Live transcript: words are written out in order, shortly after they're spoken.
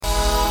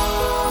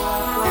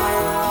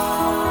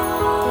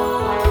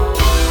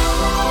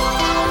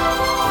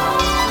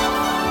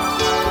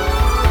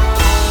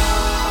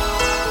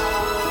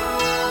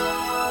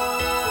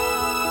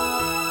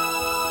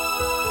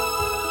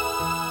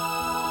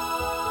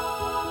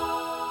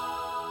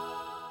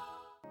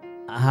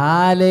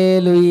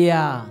Hallelujah,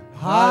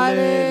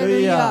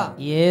 ഹല്ലേലൂയ.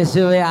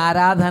 യേശുവേ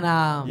ആരാധന,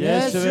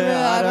 യേശുവേ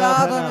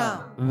ആരാധന.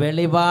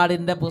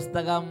 വെളിപാടിന്റെ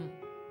പുസ്തകം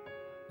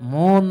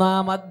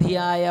 3-ാം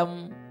അധ്യായം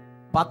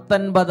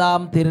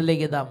 19-ാം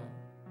തിരുലിഖിതം.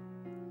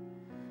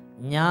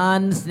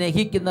 ഞാൻ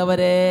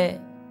സ്നേഹിക്കുന്നവരെ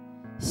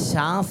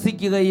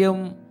ശാസിക്കുകയും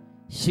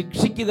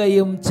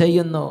ശിക്ഷിക്കുകയും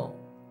ചെയ്യുന്നു.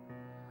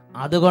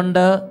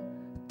 അതുകൊണ്ട്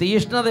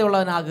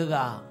തീഷ്ണതയുള്ളവനാകുക,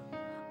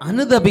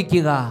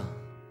 അനുതപിക്കുക.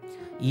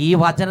 ഈ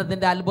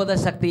വചനത്തിൻ്റെ അത്ഭുത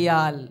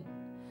ശക്തിയാൽ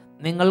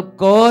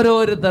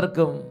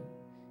നിങ്ങൾക്കോരോരുത്തർക്കും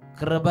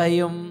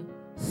കൃപയും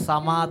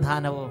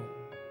സമാധാനവും.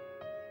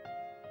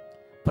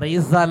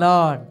 Price the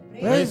Lord,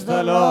 praise the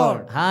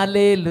Lord,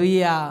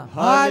 hallelujah,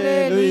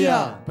 ഹല്ലേലൂയ.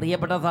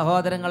 പ്രിയപ്പെട്ട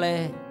സഹോദരങ്ങളെ,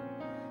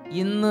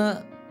 ഇന്ന്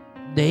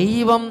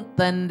ദൈവം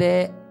തൻ്റെ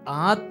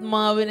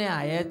ആത്മാവിനെ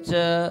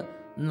അയച്ച്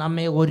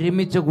നമ്മെ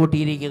ഒരുമിച്ച്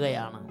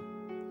കൂട്ടിയിരിക്കുകയാണ്.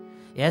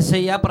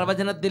 യെശയ്യാ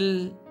പ്രവചനത്തിൽ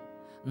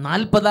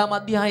 40-ാം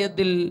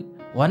അധ്യായത്തിൽ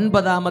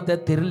 9-ാമത്തെ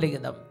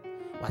തിരുലിഖിതം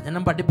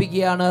വചനം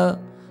പഠിപ്പിക്കുകയാണ്.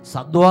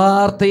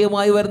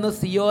 സദ്വാർത്തയുമായി വരുന്ന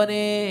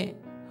സിയോനെ,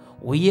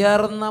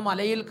 ഉയർന്ന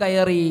മലയിൽ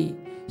കയറി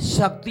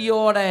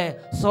ശക്തിയോടെ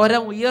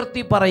സ്വരം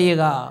ഉയർത്തി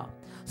പറയുക.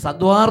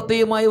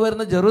 സദ്വാർത്തയുമായി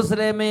വരുന്ന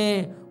ജെറുസലേമേ,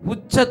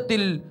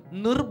 ഉച്ചത്തിൽ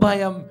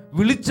നിർഭയം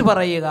വിളിച്ചു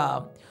പറയുക.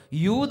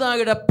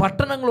 യൂദായുടെ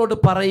പട്ടണങ്ങളോട്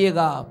പറയുക,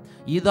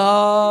 ഇതാ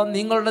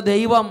നിങ്ങളുടെ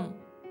ദൈവം,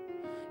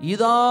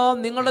 ഇതാ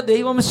നിങ്ങളുടെ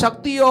ദൈവം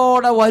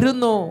ശക്തിയോടെ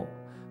വരുന്നു.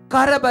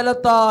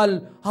 കരബലത്താൽ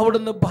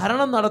അവിടുന്ന്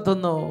ഭരണം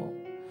നടത്തുന്നു.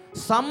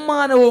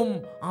 സമ്മാനവും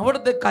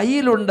അവിടുത്തെ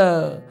കയ്യിലുണ്ട്,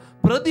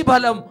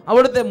 പ്രതിഫലം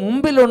അവിടുത്തെ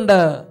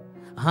മുമ്പിലുണ്ട്.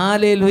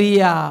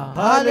 ഹല്ലേലൂയ,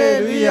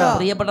 ഹല്ലേലൂയ.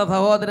 പ്രിയപ്പെട്ട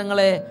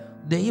സഹോദരങ്ങളെ,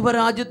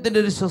 ദൈവരാജ്യത്തിൻ്റെ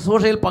ഒരു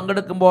ശുശ്രൂഷയിൽ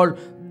പങ്കെടുക്കുമ്പോൾ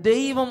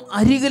ദൈവം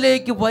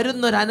അരികിലേക്ക്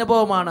വരുന്നൊരു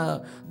അനുഭവമാണ്.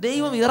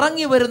 ദൈവം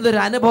ഇറങ്ങി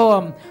വരുന്നൊരു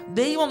അനുഭവം.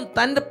 ദൈവം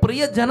തൻ്റെ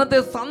പ്രിയ ജനത്തെ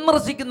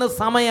സന്ദർശിക്കുന്ന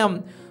സമയം.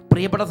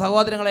 പ്രിയപ്പെട്ട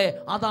സഹോദരങ്ങളെ,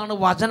 അതാണ്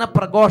വചന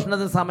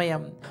പ്രഘോഷണത്തിന്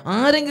സമയം.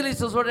 ആരെങ്കിലും ഈ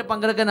ശുശ്രൂഷയിൽ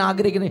പങ്കെടുക്കാൻ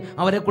ആഗ്രഹിക്കുന്നത്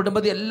അവരെ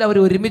കുടുംബത്തിൽ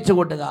എല്ലാവരും ഒരുമിച്ച്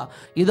കൂട്ടുക.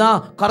 ഇതാ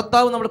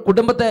കർത്താവ് നമ്മുടെ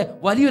കുടുംബത്തെ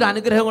വലിയൊരു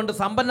അനുഗ്രഹം കൊണ്ട്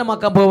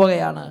സമ്പന്നമാക്കാൻ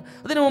പോവുകയാണ്.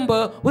 അതിനു മുമ്പ്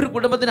ഒരു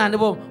കുടുംബത്തിൻ്റെ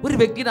അനുഭവം, ഒരു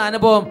വ്യക്തിയുടെ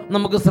അനുഭവം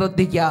നമുക്ക്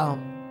ശ്രദ്ധിക്കാം.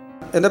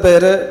 എൻ്റെ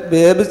പേര്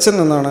ബേബിച്ചൻ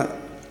എന്നാണ്.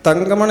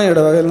 തങ്കമണി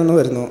ഇടവകയിൽ നിന്ന്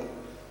വരുന്നു.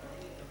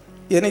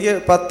 എനിക്ക്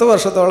 10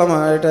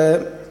 വർഷത്തോളമായിട്ട്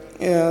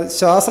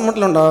ശ്വാസം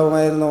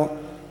മുട്ടലുണ്ടാകുമായിരുന്നു.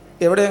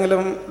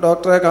 എവിടെയെങ്കിലും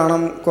ഡോക്ടറെ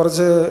കാണും,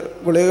 കുറച്ച്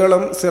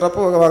ഗുളികകളും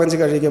സിറപ്പും ഒക്കെ വാങ്ങിച്ച്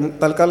കഴിക്കും.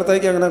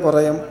 തൽക്കാലത്തേക്ക് അങ്ങനെ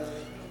കുറയും.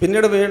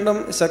 പിന്നീട് വീണ്ടും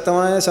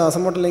ശക്തമായ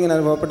ശ്വാസം മുട്ടലിങ്ങനെ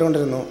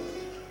അനുഭവപ്പെട്ടുകൊണ്ടിരുന്നു.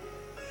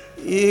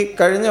 ഈ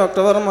കഴിഞ്ഞ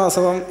ഒക്ടോബർ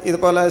മാസവും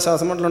ഇതുപോലെ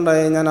ശ്വാസം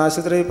മുട്ടലുണ്ടായി. ഞാൻ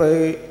ആശുപത്രിയിൽ പോയി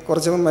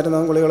കുറച്ച്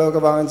മരുന്നും ഗുളികളും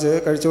ഒക്കെ വാങ്ങിച്ച്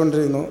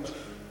കഴിച്ചുകൊണ്ടിരുന്നു.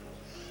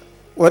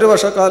 1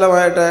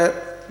 വർഷക്കാലമായിട്ട്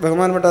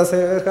ബഹുമാനപ്പെട്ട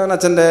സേഖാൻ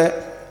അച്ഛൻ്റെ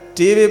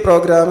TV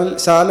പ്രോഗ്രാമിൽ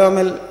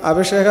ശാലോമിൽ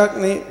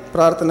അഭിഷേകാഗ്നി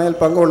പ്രാർത്ഥനയിൽ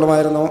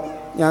പങ്കുകൊള്ളുമായിരുന്നു,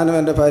 ഞാനും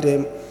എൻ്റെ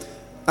ഭാര്യയും.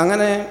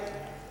 അങ്ങനെ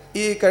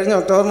ഈ കഴിഞ്ഞ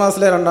ഒക്ടോബർ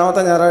മാസത്തിലെ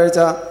 2ാമത്തെ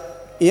ഞായറാഴ്ച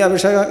ഈ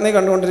അഭിഷേകാഗ്നി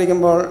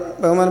കണ്ടുകൊണ്ടിരിക്കുമ്പോൾ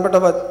ബഹുമാനപ്പെട്ട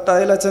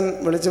പട്ടായിലച്ഛൻ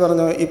വിളിച്ചു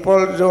പറഞ്ഞു, ഇപ്പോൾ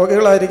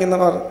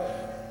രോഗികളായിരിക്കുന്നവർ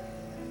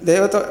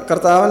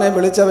കർത്താവിനെ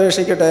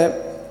വിളിച്ചപേക്ഷിക്കട്ടെ,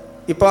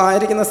 ഇപ്പോൾ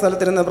ആയിരിക്കുന്ന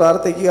സ്ഥലത്തിരുന്ന്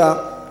പ്രാർത്ഥിക്കുക,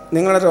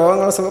 നിങ്ങളുടെ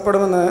രോഗങ്ങൾ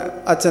സുഖപ്പെടുമെന്ന്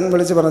അച്ഛൻ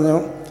വിളിച്ചു പറഞ്ഞു.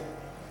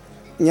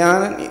 ഞാൻ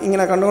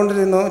ഇങ്ങനെ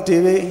കണ്ടുകൊണ്ടിരുന്നു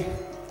TV.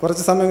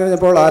 കുറച്ച് സമയം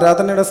കഴിഞ്ഞപ്പോൾ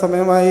ആരാധനയുടെ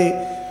സമയമായി.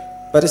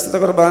 പരിശുദ്ധ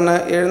കുർബാന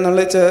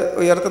എഴുന്നള്ളിച്ച്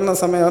ഉയർത്തുന്ന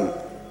സമയം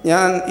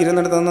ഞാൻ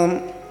ഇരുന്നിടത്തുനിന്നും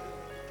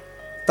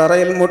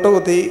തറയിൽ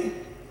മുട്ടുകുത്തി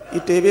ഈ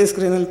TV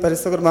സ്ക്രീനിൽ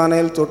പരിശുദ്ധ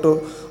കുർബാനയിൽ തൊട്ടു.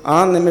 ആ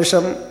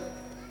നിമിഷം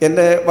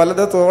എൻ്റെ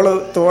വലത്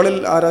തോളിൽ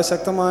ആരോ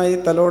ശക്തമായി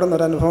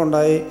തലോടുന്നൊരനുഭവം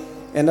ഉണ്ടായി.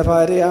 എൻ്റെ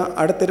ഭാര്യ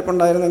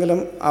അടുത്തിരിപ്പുണ്ടായിരുന്നെങ്കിലും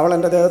അവൾ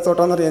എൻ്റെ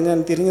ദേഹത്തോട്ടാന്നറിയാൻ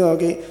ഞാൻ തിരിഞ്ഞു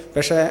നോക്കി.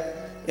 പക്ഷേ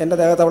എൻ്റെ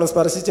ദേഹത്ത് അവൾ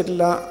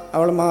സ്പർശിച്ചിട്ടില്ല,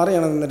 അവൾ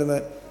മാറിയാണ്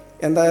നിന്നിരുന്നത്.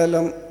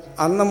 എന്തായാലും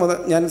അന്ന് മുതൽ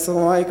ഞാൻ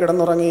സുഖമായി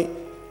കിടന്നുറങ്ങി.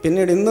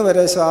 പിന്നീട് ഇന്ന്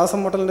വരെ ശ്വാസം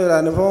മുട്ടലിൻ്റെ ഒരു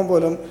അനുഭവം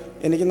പോലും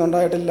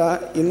എനിക്കൊന്നുണ്ടായിട്ടില്ല.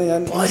 ഇന്ന്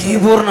ഞാൻ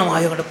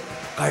പരിപൂർണമായി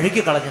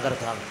കഴുകി കളഞ്ഞു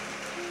കർത്താവ്.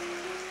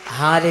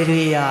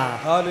 Hallelujah,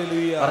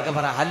 hallelujah. ഉറക്കെ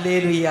പറ,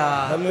 ഹല്ലേലൂയ,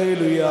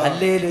 ഹല്ലേലൂയ,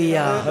 ഹല്ലേലൂയ.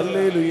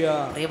 ഹല്ലേലൂയ.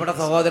 പ്രിയപ്പെട്ട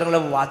സഹോദരങ്ങളെ,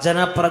 വചന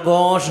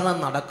പ്രഘോഷണം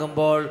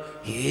നടക്കുമ്പോൾ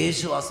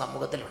യേശു ആ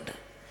സമൂഹത്തിലുണ്ട്.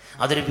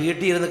 അതൊരു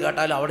വീട്ടിൽ ഇരുന്ന്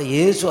കേട്ടാലും അവിടെ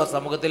യേശു ആ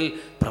സമൂഹത്തിൽ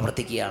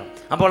പ്രവർത്തിക്കുകയാണ്.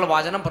 അപ്പോൾ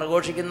വചനം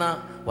പ്രഘോഷിക്കുന്ന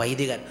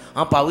വൈദികൻ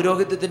ആ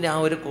പൗരോഹിത്യത്തിൻ്റെ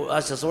ആ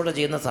ശുശ്രൂഷ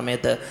ചെയ്യുന്ന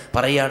സമയത്ത്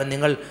പറയുകയാണ്,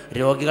 നിങ്ങൾ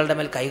രോഗികളുടെ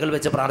മേൽ കൈകൾ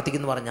വെച്ച്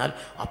പ്രാർത്ഥിക്കുന്നു പറഞ്ഞാൽ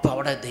അപ്പോൾ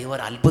അവിടെ ദൈവം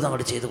ഒരു അത്ഭുതം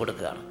അവിടെ ചെയ്തു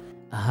കൊടുക്കുകയാണ്.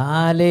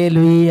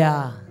 ഹല്ലേലൂയ,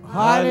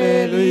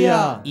 ഹല്ലേലൂയ.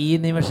 ഈ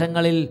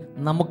നിമിഷങ്ങളിൽ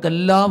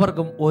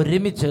നമുക്കെല്ലാവർക്കും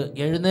ഒരുമിച്ച്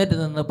എഴുന്നേറ്റ്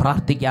നിന്ന്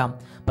പ്രാർത്ഥിക്കാം.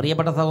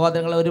 പ്രിയപ്പെട്ട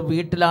സഹോദരങ്ങളെ, ഒരു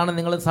വീട്ടിലാണ്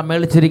നിങ്ങൾ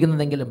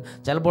സമ്മേളിച്ചിരിക്കുന്നതെങ്കിലും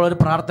ചിലപ്പോൾ ഒരു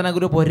പ്രാർത്ഥന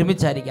ഗ്രൂപ്പ്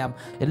ഒരുമിച്ചായിരിക്കാം.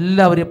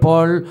 എല്ലാവരും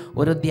ഇപ്പോൾ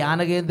ഒരു ധ്യാന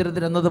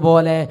കേന്ദ്രത്തിൽ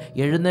എന്നതുപോലെ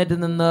എഴുന്നേറ്റ്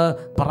നിന്ന്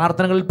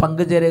പ്രാർത്ഥനകളിൽ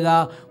പങ്കുചേരുക.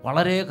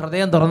 വളരെ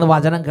ഹൃദയം തുറന്ന്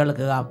വചനം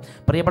കേൾക്കുക.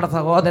 പ്രിയപ്പെട്ട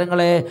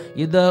സഹോദരങ്ങളെ,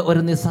 ഇത്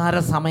ഒരു നിസ്സാര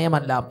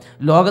സമയമല്ല.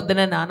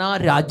 ലോകത്തിൻ്റെ നാനാ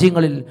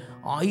രാജ്യങ്ങളിൽ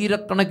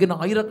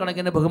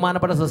ആയിരക്കണക്കിന്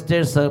ബഹുമാനപ്പെട്ട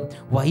സിസ്റ്റേഴ്സ്,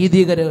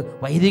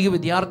 വൈദിക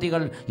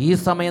വിദ്യാർത്ഥികൾ ഈ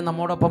സമയം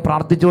നമ്മോടൊപ്പം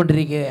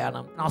പ്രാർത്ഥിച്ചുകൊണ്ടിരിക്കുകയാണ്.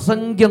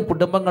 അസംഖ്യം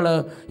കുടുംബങ്ങൾ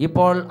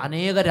ഇപ്പോൾ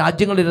അനേക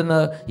രാജ്യങ്ങളിലിരുന്ന്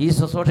ഈ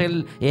ശുശ്രൂഷയിൽ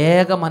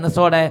ഏക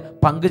മനസ്സോടെ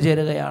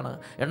പങ്കുചേരുകയാണ്.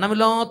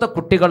 എണ്ണമില്ലാത്ത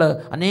കുട്ടികൾ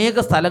അനേക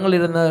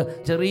സ്ഥലങ്ങളിലിരുന്ന്,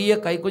 ചെറിയ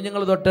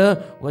കൈക്കുഞ്ഞുങ്ങൾ തൊട്ട്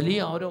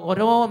വലിയ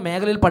ഓരോ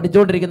മേഖലയിൽ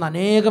പഠിച്ചുകൊണ്ടിരിക്കുന്ന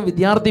അനേകം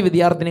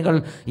വിദ്യാർത്ഥിനികൾ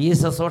ഈ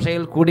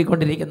ശുശ്രൂഷയിൽ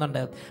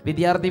കൂടിക്കൊണ്ടിരിക്കുന്നുണ്ട്.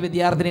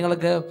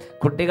 വിദ്യാർത്ഥിനികൾക്ക്,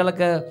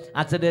 കുട്ടികൾക്ക്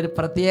അച്ഛൻ്റെ ഒരു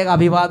പ്രത്യേക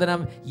അഭിവാദനം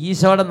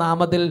ഈശോയുടെ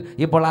നാമത്തിൽ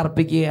ഇപ്പോൾ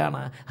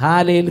അർപ്പിക്കുകയാണ്.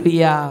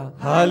 ഹല്ലേലൂയ,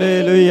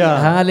 ഹല്ലേലൂയ,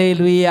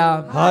 ഹല്ലേലൂയ,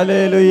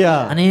 ഹല്ലേലൂയ.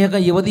 അനേക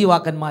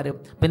യുവതിവാക്കന്മാരും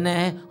പിന്നെ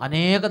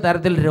അനേക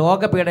തരത്തിൽ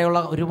രോഗപീഠയുള്ള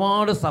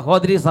ഒരുപാട്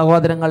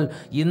സഹോദരങ്ങൾ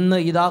ഇന്ന്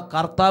ഇതാ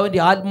കർത്താവിൻ്റെ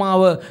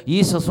ആത്മാവ് ഈ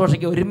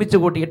ശുശ്രൂഷയ്ക്ക് ഒരുമിച്ച്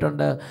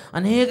കൂട്ടിയിട്ടുണ്ട്.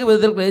 അനേക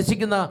വിധത്തിൽ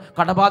ക്ലേശിക്കുന്ന,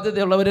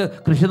 കടബാധ്യതയുള്ളവർ,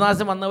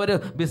 കൃഷിനാശം വന്നവർ,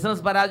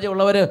 ബിസിനസ്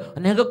പരാജയമുള്ളവർ,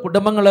 അനേക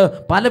കുടുംബങ്ങൾ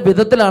പല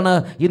വിധത്തിലാണ്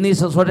ഇന്ന് ഈ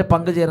ശുശ്രൂഷയിൽ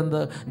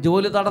പങ്കുചേരുന്നത്.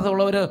 ജോലി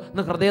തടസ്സമുള്ളവർ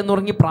ഇന്ന് ഹൃദയം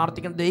നുറുങ്ങി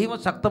പ്രാർത്ഥിക്കണം. ദൈവം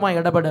ശക്തമായി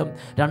ഇടപെടും.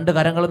 രണ്ട്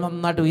കരങ്ങളും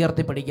നന്നായിട്ട്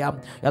ഉയർത്തിപ്പിടിക്കാം.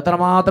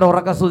 എത്രമാത്രം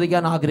ഉറക്കം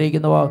സ്തുതിക്കാൻ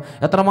ആഗ്രഹിക്കുന്നുവോ,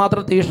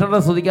 എത്രമാത്രം തീഷ്ണത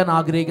സ്തുതിക്കാൻ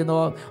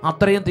ആഗ്രഹിക്കുന്നുവോ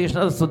അത്രയും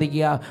തീഷ്ണത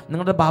സ്തുതിക്കുക.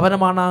 നിങ്ങളുടെ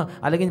ഭവനമാണ്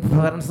അല്ലെങ്കിൽ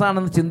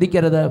ഫ്രണ്ട്സാണെന്ന്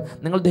ചിന്തിക്കരുത്.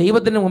 നിങ്ങൾ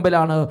ദൈവത്തിന്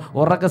മുമ്പിലാണ്.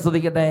 ഉറക്കം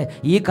സ്തുതിക്കട്ടെ.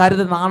 ഈ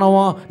കാര്യത്തിൽ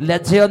നാണമോ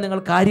ലജ്ജയോ നിങ്ങൾ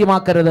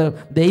കാര്യമാക്കരുത്.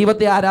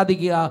 ദൈവത്തെ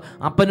ആരാധിക്കുക.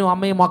 അപ്പനും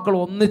അമ്മയും മക്കളും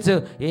ഒന്നിച്ച്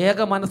ഏക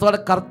മനസ്സോടെ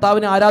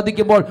കർത്താവിനെ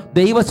ആരാധിക്കുമ്പോൾ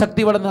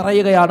ദൈവശക്തി ഇവിടെ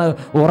നിറയുകയാണ്.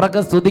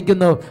 ഉറക്കം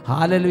സ്തുതിക്കുന്നു.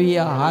 ഹല്ലേലൂയ,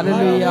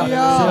 ഹല്ലേലൂയ.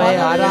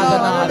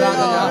 ആരാധന,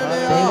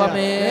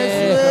 ദൈവമേ,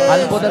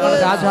 അത്ഭുതങ്ങളുടെ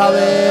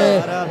രാജാവേ,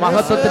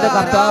 മഹത്വത്തിന്റെ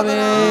കർത്താവേ,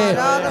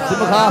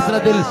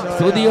 സിംഹാസനത്തിൽ,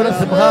 സ്തുതിയുടെ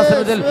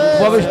സിംഹാസനത്തിൽ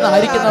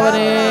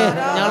ഉപവിഷ്ണായിരിക്കുന്നവനെ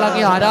ഞങ്ങൾ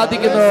അങ്ങേ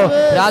ആരാധിക്കുന്നു.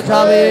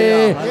 രാജാവേ,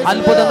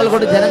 അത്ഭുതങ്ങൾ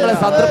കൊണ്ട് ജനങ്ങളെ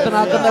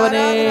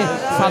സംതൃപ്തനാക്കുന്നവനെ,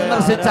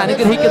 സന്ദർശിച്ച്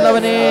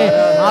അനുഗ്രഹിക്കുന്നവനെ,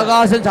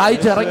 ആകാശം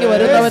ചായ്ച്ചിറങ്ങി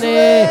വരുന്നവനെ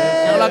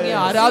ഞങ്ങൾ അങ്ങേ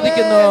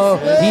ആരാധിക്കുന്നു.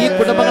 ഈ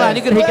കുടുംബങ്ങളെ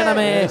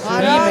അനുഗ്രഹിക്കണമേ.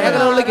 ഈ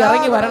മേഖലകളിലേക്ക്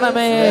ഇറങ്ങി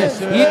വരണമേ.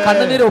 ഈ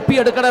കണ്ണുനീര്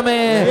ഒപ്പിയെടുക്കണമേ.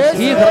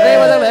 ഈ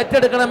ഹൃദയവേദന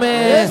ഏറ്റെടുക്കണമേ.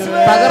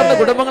 തകർന്ന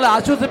കുടുംബങ്ങളെ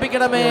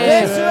ആശ്വസിപ്പിക്കണമേ.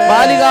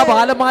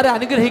 ബാലന്മാരെ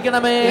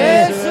അനുഗ്രഹിക്കണമേ.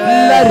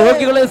 എല്ലാ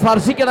രോഗികളെ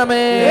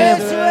സ്പർശിക്കണമേ.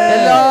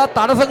 എല്ലാ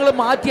തടസ്സങ്ങളും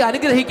മാറ്റി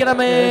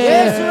അനുഗ്രഹിക്കണമേ.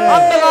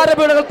 അന്ധകാര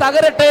വീടുകൾ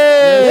തകരട്ടെ.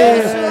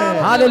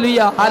 ഹല്ലേലൂയ,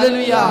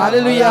 ഹല്ലേലൂയ,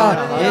 ഹല്ലേലൂയ.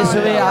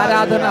 യേശുവേ,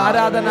 ആരാധന,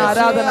 ആരാധന,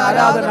 ആരാധന,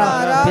 ആരാധന.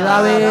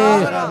 പിതാവേ,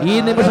 ഈ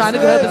നിമിഷം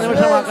അനുഗ്രഹത്തിന്റെ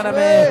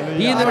നിമിഷമാക്കണമേ.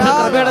 ഈ നിമിഷം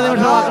കൃപയുടെ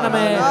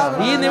നിമിഷമാക്കണമേ.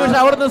 ഈ നിമിഷം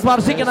അവിടുന്ന്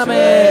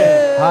സ്പർശിക്കണമേ.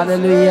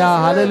 ഹല്ലേലൂയ,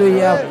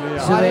 ഹല്ലേലൂയ.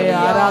 യേശുവേ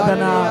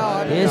ആരാധന,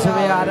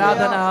 യേശുവേ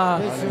ആരാധന,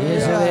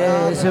 യേശുവേ,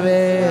 യേശുവേ.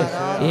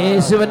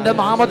 യേശുവിന്റെ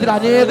നാമത്തിൽ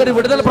അനേകർ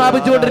വിടുതൽ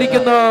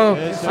പ്രാപിച്ചുകൊണ്ടിരിക്കുന്നു.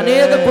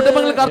 അനേക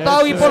കുടുംബങ്ങൾ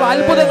കർത്താവ് ഇപ്പോൾ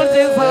അത്ഭുതങ്ങൾ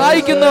ചെയ്ത്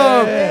സഹായിക്കുന്നു.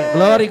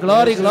 Glory,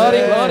 glory,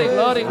 glory, glory,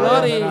 glory,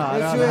 glory.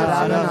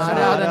 ആരാധന,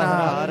 ആരാധന.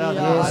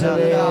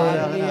 യേശുവേ,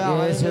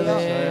 യേശുവേ.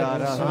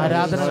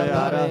 ആരാധന,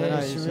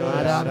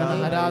 ആരാധന,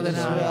 ആരാധന.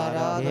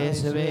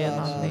 യേശുവേ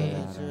നന്ദി,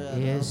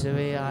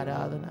 യേശുവേ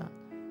ആരാധന,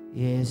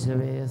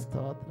 യേശുവേ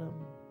സ്തോത്രം,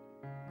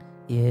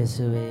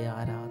 യേശുവേ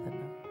ആരാധന.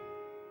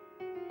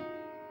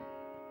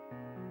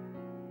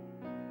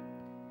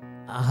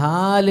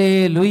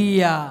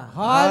 ഹല്ലേലൂയ,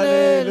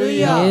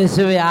 ഹല്ലേലൂയ.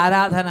 യേശുവേ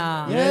ആരാധന,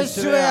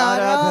 യേശുവേ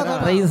ആരാധന.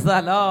 Praise the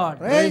Lord,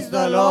 praise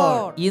the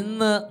Lord.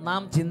 ഇന്ന്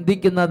നാം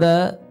ചിന്തിക്കുന്നത്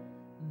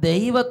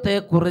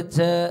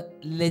ദൈവത്തെക്കുറിച്ച്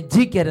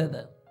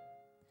ലജ്ജിക്കരുത്.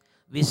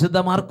 വിശുദ്ധ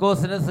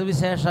മാർക്കോസിന്റെ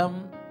സുവിശേഷം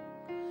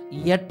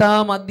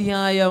 8-ാം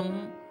അധ്യായം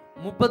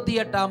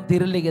 38-ാം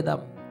തിരുലിഖിതം.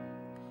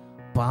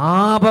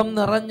 പാപം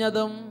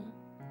നിറഞ്ഞതും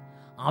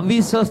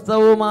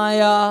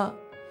അവിശ്വസ്തവുമായ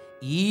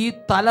ഈ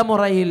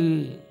തലമുറയിൽ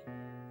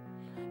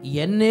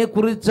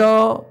എന്നെക്കുറിച്ചോ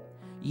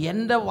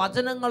എൻ്റെ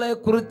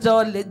വചനങ്ങളെക്കുറിച്ചോ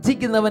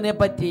ലജ്ജിക്കുന്നവനെ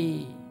പറ്റി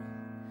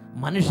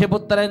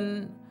മനുഷ്യപുത്രൻ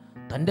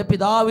തൻ്റെ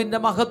പിതാവിൻ്റെ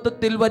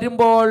മഹത്വത്തിൽ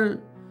വരുമ്പോൾ,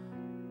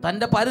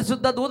 തൻ്റെ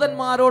പരിശുദ്ധ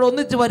ദൂതന്മാരോട്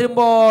ഒന്നിച്ച്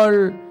വരുമ്പോൾ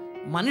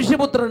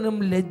മനുഷ്യപുത്രനും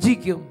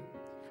ലജ്ജിക്കും.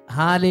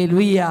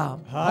 ഹല്ലേലൂയ,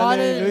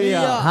 ഹല്ലേലൂയ,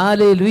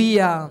 ഹല്ലേലൂയ,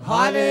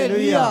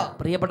 ഹല്ലേലൂയ.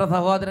 പ്രിയപ്പെട്ട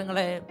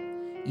സഹോദരങ്ങളെ,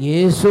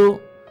 യേശു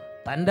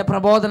തൻ്റെ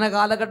പ്രബോധന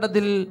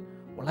കാലഘട്ടത്തിൽ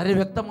വളരെ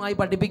വ്യക്തമായി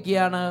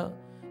പഠിപ്പിക്കുകയാണ്,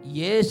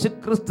 യേശു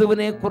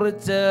ക്രിസ്തുവിനെ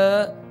കുറിച്ച്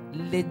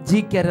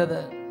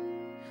ലജ്ജിക്കരുത്.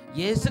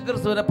 യേശു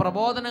ക്രിസ്തുവിന്റെ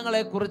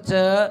പ്രബോധനങ്ങളെ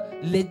കുറിച്ച്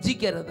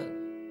ലജ്ജിക്കരുത്.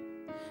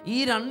 ഈ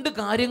രണ്ട്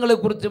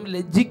കാര്യങ്ങളെക്കുറിച്ചും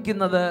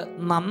ലജ്ജിക്കുന്നത്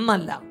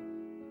നന്നല്ല.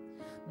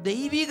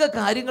 ദൈവിക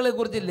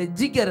കാര്യങ്ങളെക്കുറിച്ച്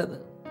ലജ്ജിക്കരുത്,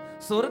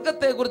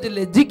 സ്വർഗത്തെക്കുറിച്ച്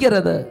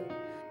ലജ്ജിക്കരുത്.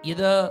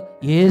 ഇത്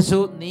യേശു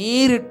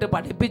നേരിട്ട്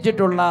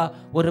പഠിപ്പിച്ചിട്ടുള്ള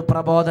ഒരു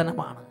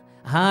പ്രബോധനമാണ്.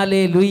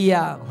 Hallelujah,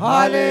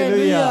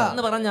 hallelujah.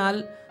 എന്ന് പറഞ്ഞാൽ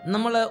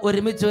നമ്മൾ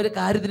ഒരുമിച്ച് ഒരു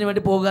കാര്യത്തിന്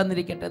വേണ്ടി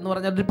പോകാന്നിരിക്കട്ടെ, എന്ന്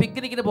പറഞ്ഞാൽ ഒരു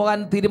പിക്നിക്കിന് പോകാൻ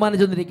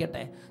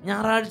തീരുമാനിച്ചെന്നിരിക്കട്ടെ.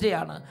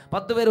 ഞായറാഴ്ചയാണ്,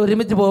 10 പേർ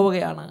ഒരുമിച്ച്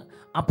പോവുകയാണ്.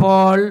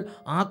 അപ്പോൾ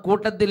ആ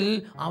കൂട്ടത്തിൽ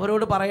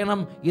അവരോട് പറയണം,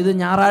 ഇത്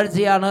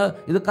ഞായറാഴ്ചയാണ്,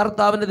 ഇത്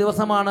കർത്താവിൻ്റെ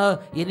ദിവസമാണ്,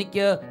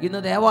 എനിക്ക് ഇന്ന്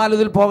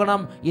ദേവാലയത്തിൽ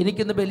പോകണം,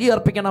 എനിക്കിന്ന്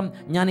ബലിയർപ്പിക്കണം,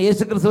 ഞാൻ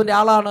യേശു ക്രിസ്തുവിൻ്റെ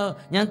ആളാണ്,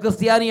 ഞാൻ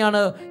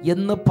ക്രിസ്ത്യാനിയാണ്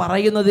എന്ന്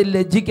പറയുന്നതിൽ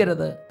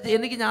ലജ്ജിക്കരുത്.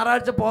 എനിക്ക്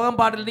ഞായറാഴ്ച പോകാൻ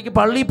പാടില്ല, എനിക്ക്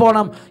പള്ളിയിൽ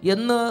പോകണം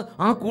എന്ന്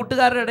ആ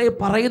കൂട്ടുകാരുടെ ഇടയിൽ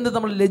പറയുന്നത്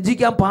നമ്മൾ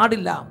ലജ്ജിക്കാൻ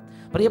പാടില്ല.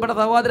 പ്രിയപ്പെട്ട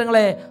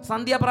സഹോദരങ്ങളെ,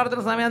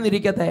 സന്ധ്യാപ്രാർത്ഥന സമയം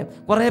ഇരിക്കട്ടെ,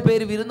 കുറേ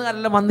പേര്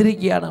വിരുന്നുകാരെല്ലാം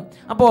വന്നിരിക്കുകയാണ്.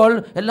 അപ്പോൾ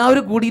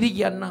എല്ലാവരും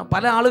കൂടിയിരിക്കുകയാണ്.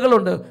 പല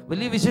ആളുകളുണ്ട്,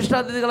 വലിയ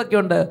വിശിഷ്ടാതിഥികളൊക്കെ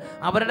ഉണ്ട്.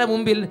 അവരുടെ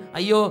മുമ്പിൽ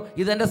അയ്യോ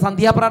ഇതെൻ്റെ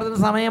സന്ധ്യാപ്രാർത്ഥന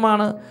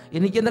സമയമാണ്,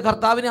 എനിക്ക് എൻ്റെ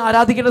കർത്താവിനെ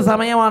ആരാധിക്കേണ്ട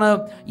സമയമാണ്,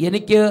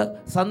 എനിക്ക്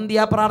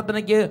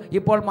സന്ധ്യാപ്രാർത്ഥനയ്ക്ക്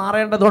ഇപ്പോൾ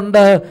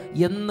മാറേണ്ടതുണ്ട്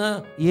എന്ന്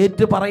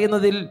ഏറ്റു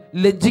പറയുന്നതിൽ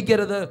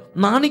ലജ്ജിക്കരുത്,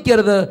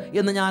 നാണിക്കരുത്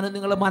എന്ന് ഞാനും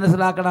നിങ്ങൾ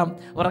മനസ്സിലാക്കണം.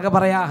 ഉറക്കെ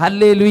പറയാ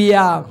ഹല്ലേലൂയ,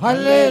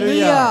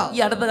 ഹല്ലേലൂയ. ഈ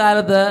അടുത്ത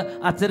കാലത്ത്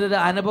അച്ഛനൊരു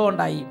അനുഭവം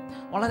ഉണ്ടായി.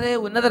 വളരെ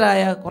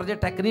ഉന്നതരായ കുറച്ച്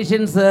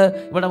ടെക്നീഷ്യൻസ്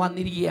ഇവിടെ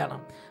വന്നിരിക്കുകയാണ്.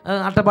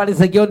 അട്ടപ്പാടി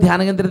സെക്യൂർ ധ്യാന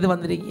കേന്ദ്രത്തിൽ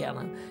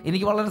വന്നിരിക്കുകയാണ്.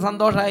 എനിക്ക് വളരെ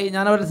സന്തോഷമായി.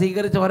 ഞാൻ അവരെ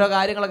സ്വീകരിച്ച് ഓരോ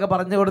കാര്യങ്ങളൊക്കെ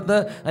പറഞ്ഞു കൊടുത്ത്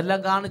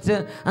എല്ലാം കാണിച്ച്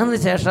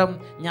അതിനുശേഷം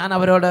ഞാൻ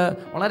അവരോട്,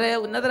 വളരെ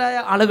ഉന്നതരായ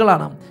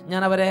ആളുകളാണ്,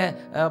 ഞാൻ അവരെ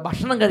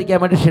ഭക്ഷണം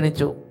കഴിക്കാൻ വേണ്ടി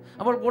ക്ഷണിച്ചു.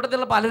 അപ്പോൾ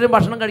കൂട്ടത്തിലുള്ള പലരും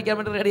ഭക്ഷണം കഴിക്കാൻ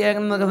വേണ്ടി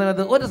റെഡിയാകുന്ന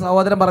സമയത്ത് ഒരു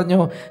സഹോദരൻ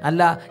പറഞ്ഞു,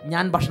 അല്ല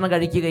ഞാൻ ഭക്ഷണം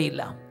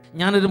കഴിക്കുകയില്ല,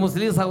 ഞാനൊരു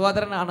മുസ്ലിം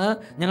സഹോദരനാണ്,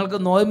 ഞങ്ങൾക്ക്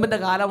നോയമ്പിൻ്റെ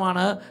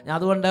കാലമാണ്,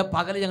 അതുകൊണ്ട്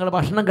പകൽ ഞങ്ങൾ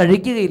ഭക്ഷണം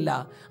കഴിക്കുകയില്ല.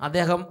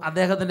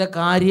 അദ്ദേഹത്തിൻ്റെ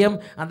കാര്യം,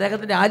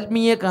 അദ്ദേഹത്തിൻ്റെ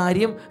ആത്മീയ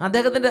കാര്യം,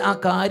 അദ്ദേഹത്തിൻ്റെ ആ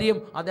കാര്യം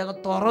അദ്ദേഹം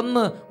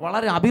തുറന്ന്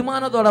വളരെ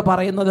അഭിമാനത്തോടെ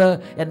പറയുന്നത്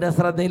എൻ്റെ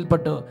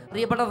ശ്രദ്ധയിൽപ്പെട്ടു.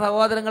 പ്രിയപ്പെട്ട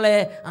സഹോദരങ്ങളെ,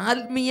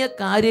 ആത്മീയ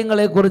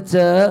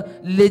കാര്യങ്ങളെക്കുറിച്ച്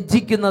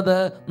ലജ്ജിക്കുന്നത്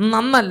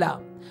നന്നല്ല.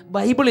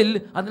 ബൈബിളിൽ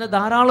അതിന്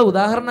ധാരാളം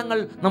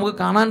ഉദാഹരണങ്ങൾ നമുക്ക്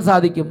കാണാൻ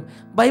സാധിക്കും.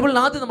 ബൈബിളിൽ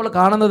ആദ്യം നമ്മൾ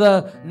കാണുന്നത്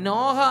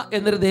നോഹ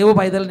എന്നൊരു ദൈവ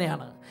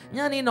പൈതലിനെയാണ്.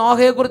 ഞാൻ ഈ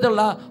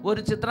നോഹയെക്കുറിച്ചുള്ള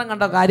ഒരു ചിത്രം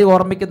കണ്ട കാര്യം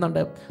ഓർമ്മിക്കുന്നുണ്ട്.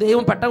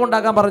 ദൈവം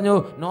പെട്ടകമുണ്ടാക്കാൻ പറഞ്ഞു.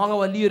 നോഹ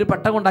വലിയൊരു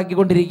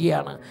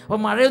പെട്ടകമുണ്ടാക്കിക്കൊണ്ടിരിക്കുകയാണ്. അപ്പോൾ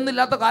മഴയൊന്നും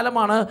ഇല്ലാത്ത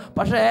കാലമാണ്,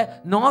 പക്ഷേ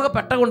നോഹ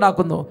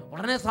പെട്ടകമുണ്ടാക്കുന്നു.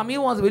 വളരെ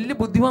സമീപമാണ്. വലിയ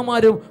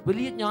ബുദ്ധിമാന്മാരും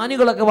വലിയ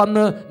ജ്ഞാനികളൊക്കെ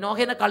വന്ന്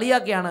നോഹേനെ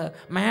കളിയാക്കിയാണ്.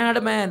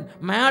 മാഡ് മാൻ,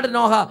 മാഡ്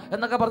നോഹ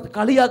എന്നൊക്കെ പറഞ്ഞ്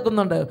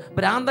കളിയാക്കുന്നുണ്ട്.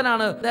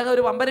 ഭ്രാന്തനാണ്, അദ്ദേഹം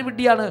ഒരു വമ്പര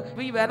വിഡ്ഢിയാണ്,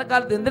 ഇപ്പോൾ ഈ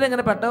വേനൽക്കാലത്ത്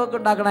എന്തിനെങ്ങനെ പെട്ടകമൊക്കെ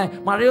ഉണ്ടാക്കണേ,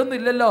 മഴയൊന്നും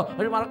ഇല്ലല്ലോ,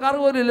 ഒരു മഴക്കാറ്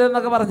പോലും ഇല്ലല്ലോ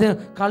എന്നൊക്കെ പറഞ്ഞ്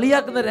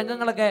കളിയാക്കുന്ന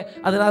രംഗങ്ങളൊക്കെ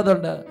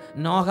അതിനകത്തുണ്ട്.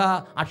 നോഹ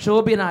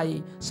അക്ഷോഭ്യനായി,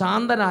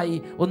 ശാന്തനായി,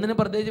 ഒന്നിനും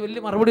പ്രത്യേകിച്ച്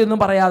വലിയ മറുപടി ഒന്നും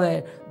പറയാതെ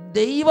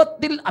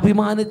ദൈവത്തിൽ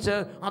അഭിമാനിച്ച്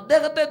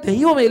അദ്ദേഹത്തെ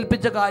ദൈവം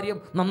ഏൽപ്പിച്ച കാര്യം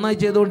നന്നായി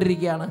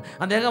ചെയ്തുകൊണ്ടിരിക്കുകയാണ്.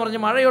 അദ്ദേഹം പറഞ്ഞു,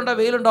 മഴയുണ്ടോ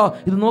വെയിലുണ്ടോ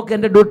ഇത് നോക്ക്,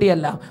 എൻ്റെ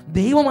ഡ്യൂട്ടിയല്ല,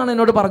 ദൈവമാണ്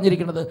എന്നോട്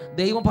പറഞ്ഞിരിക്കുന്നത്,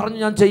 ദൈവം പറഞ്ഞു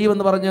ഞാൻ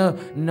ചെയ്യുമെന്ന് പറഞ്ഞ്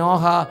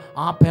നോഹ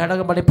ആ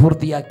പേടകം പണി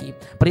പൂർത്തിയാക്കി.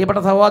 പ്രിയപ്പെട്ട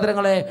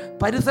സഹോദരങ്ങളെ,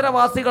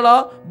 പരിസരവാസികളോ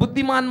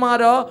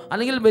ബുദ്ധിമാന്മാരോ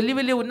അല്ലെങ്കിൽ വലിയ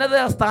വലിയ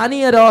ഉന്നത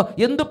സ്ഥാനീയരോ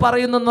എന്തു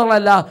പറയുന്നു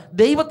എന്നുള്ളതല്ല,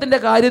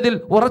 ദൈവത്തിൻ്റെ കാര്യത്തിൽ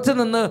ഉറച്ചു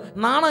നിന്ന്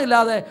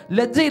നാണമില്ലാതെ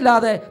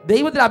ലജ്ജയില്ലാതെ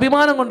ദൈവത്തിൽ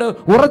അഭിമാനം കൊണ്ട്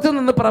ഉറച്ചു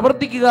നിന്ന്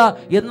പ്രവർത്തിക്കുക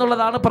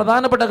എന്നുള്ളതാണ്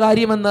പ്രധാനപ്പെട്ട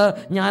കാര്യമെന്ന്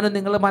ഞാൻ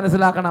നിങ്ങൾ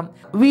മനസ്സിലാക്കണം.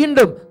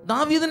 വീണ്ടും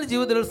ദാവീദിന്റെ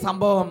ജീവിതത്തിൽ ഒരു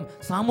സംഭവം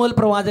സാമുവേൽ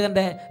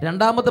പ്രവാചകന്റെ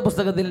 2-ാമത്തെ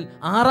പുസ്തകത്തിൽ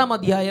 6-ാം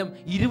അധ്യായം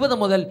 20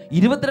 മുതൽ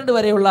 22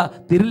 വരെയുള്ള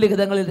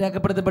തിരുലിഖിതങ്ങളിൽ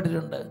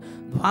രേഖപ്പെടുത്തപ്പെട്ടിട്ടുണ്ട്.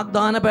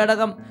 വാഗ്ദാന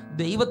പേടകം,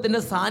 ദൈവത്തിൻ്റെ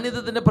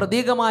സാന്നിധ്യത്തിൻ്റെ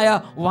പ്രതീകമായ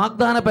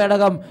വാഗ്ദാന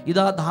പേടകം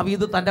ഇതാ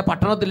ദാവീദ് തൻ്റെ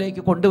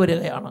പട്ടണത്തിലേക്ക്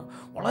കൊണ്ടുവരികയാണ്.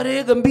 വളരെ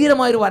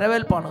ഗംഭീരമായൊരു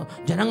വരവേൽപ്പാണ്.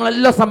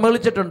 ജനങ്ങളെല്ലാം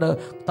സമ്മേളിച്ചിട്ടുണ്ട്.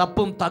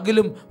 തപ്പും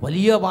തകിലും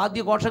വലിയ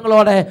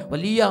വാദ്യഘോഷങ്ങളോടെ,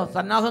 വലിയ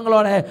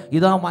സന്നാഹങ്ങളോടെ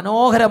ഇതാ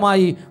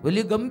മനോഹരമായി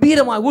വലിയ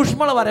ഗംഭീരമായ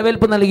ഊഷ്മള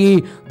വരവേൽപ്പ് നൽകി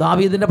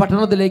ദാവീദിൻ്റെ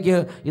പട്ടണത്തിലേക്ക്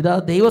ഇതാ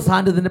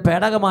ദൈവസാന്നിധ്യത്തിൻ്റെ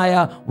പേടകമായ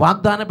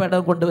വാഗ്ദാന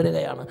പേടകം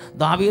കൊണ്ടുവരികയാണ്.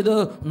 ദാവീദ്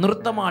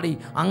നൃത്തമാടി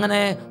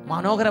അങ്ങനെ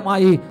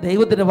മനോഹരമായി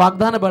ദൈവത്തിൻ്റെ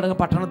വാഗ്ദാന പേടകം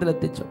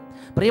പട്ടണത്തിലെത്തിച്ചു.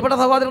 പ്രിയപ്പെട്ട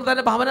സഹോദരൻ,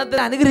 തൻ്റെ ഭവനത്തെ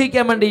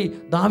അനുഗ്രഹിക്കാൻ വേണ്ടി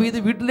ദാവീദ്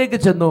വീട്ടിലേക്ക്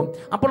ചെന്നു.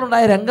 അപ്പോൾ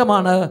ഉണ്ടായ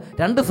രംഗമാണ്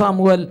 2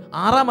 സാമുവേൽ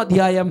 6-ാം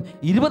അധ്യായം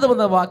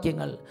 20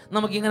 വാക്യങ്ങൾ.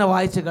 നമുക്കിങ്ങനെ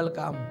വായിച്ച്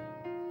കേൾക്കാം.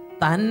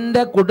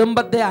 തൻ്റെ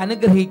കുടുംബത്തെ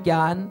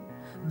അനുഗ്രഹിക്കാൻ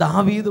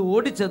ദാവീദ്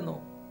ഓടിച്ചെന്നു.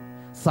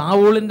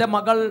 സാവൂളിൻ്റെ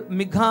മകൾ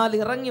മിഖാൽ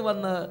ഇറങ്ങി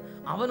വന്ന്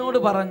അവനോട്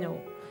പറഞ്ഞു,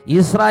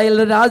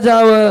 ഇസ്രായേലിന്റെ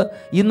രാജാവ്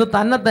ഇന്ന്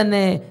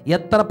തന്നെ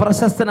എത്ര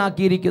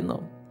പ്രശസ്തനാക്കിയിരിക്കുന്നു.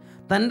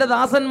 തൻ്റെ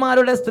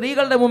ദാസന്മാരുടെ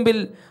സ്ത്രീകളുടെ മുമ്പിൽ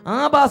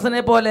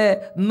ആഭാസനെ പോലെ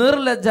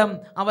നിർലജ്ജം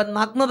അവൻ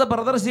നഗ്നത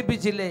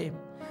പ്രദർശിപ്പിച്ചില്ലേ.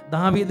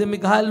 ദാവീദ്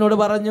മിഖാലിനോട്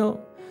പറഞ്ഞു,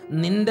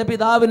 നിന്റെ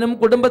പിതാവിനും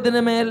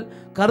കുടുംബത്തിനു മേൽ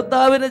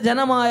കർത്താവിന്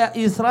ജനമായ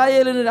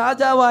ഇസ്രായേലിന്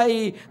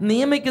രാജാവായി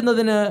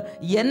നിയമിക്കുന്നതിന്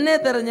എന്നെ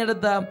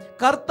തിരഞ്ഞെടുത്ത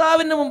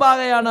കർത്താവിൻ്റെ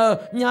മുമ്പാകെയാണ്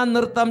ഞാൻ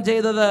നൃത്തം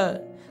ചെയ്തത്.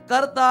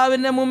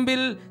 കർത്താവിൻ്റെ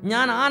മുമ്പിൽ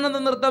ഞാൻ ആനന്ദ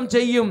നൃത്തം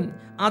ചെയ്യും.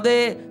 അതെ,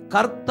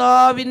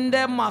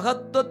 കർത്താവിൻ്റെ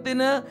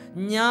മഹത്വത്തിന്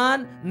ഞാൻ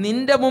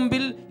നിന്റെ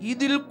മുമ്പിൽ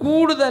ഇതിൽ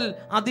കൂടുതൽ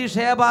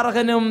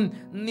അതിശയപാർഹനും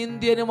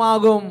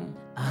നിന്ദ്യനുമാകും.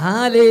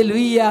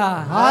 ഹല്ലേലൂയ,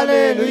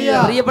 ഹല്ലേലൂയ.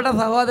 പ്രിയപ്പെട്ട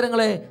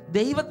സഹോദരങ്ങളെ,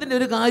 ദൈവത്തിൻ്റെ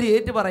ഒരു കാര്യം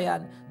ഏറ്റുപറയാൻ,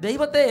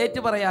 ദൈവത്തെ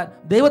ഏറ്റുപറയാൻ,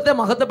 ദൈവത്തെ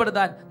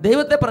മഹത്വപ്പെടുത്താൻ,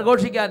 ദൈവത്തെ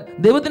പ്രഘോഷിക്കാൻ,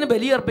 ദൈവത്തിന്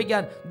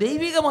ബലിയർപ്പിക്കാൻ,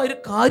 ദൈവികമായൊരു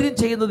കാര്യം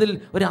ചെയ്യുന്നതിൽ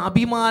ഒരു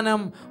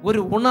അഭിമാനം,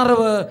 ഒരു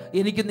ഉണർവ്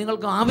എനിക്ക്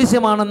നിങ്ങൾക്ക്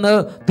ആവശ്യമാണെന്ന്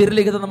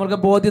തിരുലിഖിതം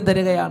നമ്മൾക്ക് ബോധ്യം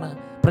തരികയാണ്.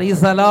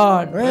 Praise the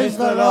Lord, praise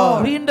the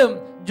Lord. വീണ്ടും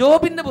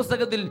ജോബിന്റെ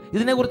പുസ്തകത്തിൽ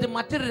ഇതിനെക്കുറിച്ച്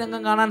മറ്റൊരു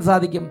രംഗം കാണാൻ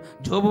സാധിക്കും.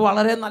 ജോബ്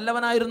വളരെ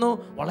നല്ലവനായിരുന്നു,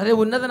 വളരെ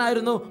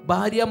ഉന്നതനായിരുന്നു.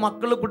 ഭാര്യ,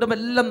 മക്കൾ, കുടുംബം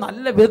എല്ലാം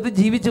നല്ല വിധത്തിൽ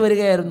ജീവിച്ചു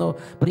വരികയായിരുന്നു.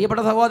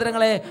 പ്രിയപ്പെട്ട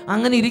സഹോദരങ്ങളെ,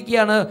 അങ്ങനെ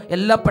ഇരിക്കുകയാണ്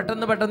എല്ലാം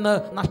പെട്ടെന്ന്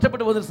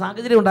നഷ്ടപ്പെട്ടു പോകുന്നൊരു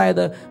സാഹചര്യം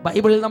ഉണ്ടായത്.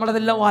 ബൈബിളിൽ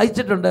നമ്മളതെല്ലാം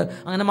വായിച്ചിട്ടുണ്ട്.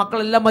 അങ്ങനെ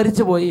മക്കളെല്ലാം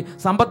മരിച്ചുപോയി,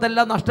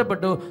 സമ്പത്തെല്ലാം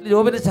നഷ്ടപ്പെട്ടു,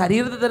 ജോബിൻ്റെ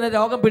ശരീരത്തിൽ തന്നെ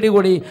രോഗം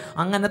പിടികൂടി.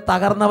 അങ്ങനെ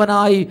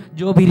തകർന്നവനായി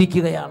ജോബ്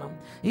ഇരിക്കുകയാണ്.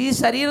 ഈ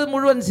ശരീരം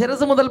മുഴുവൻ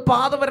ശിരസ് മുതൽ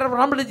പാദം വരെ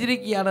വ്രണം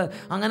പിടിച്ചിരിക്കുകയാണ്.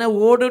 അങ്ങനെ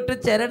ഓടിട്ട്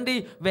ചിരണ്ടി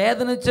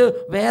വേദനിച്ച്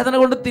വേദന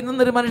കൊണ്ട്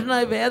തിന്നുന്നൊരു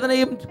മനുഷ്യനായി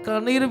വേദനയും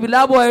കണ്ണീരും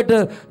വിലാപമായിട്ട്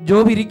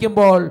ജോബ്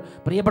ഇരിക്കുമ്പോൾ,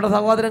 പ്രിയപ്പെട്ട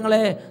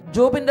സഹോദരങ്ങളെ,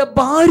 ജോബിൻ്റെ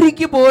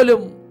ഭാര്യയ്ക്ക്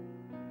പോലും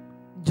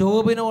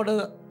ജോബിനോട്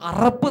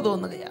അറപ്പ്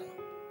തോന്നുകയാണ്.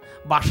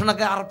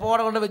 ഭക്ഷണമൊക്കെ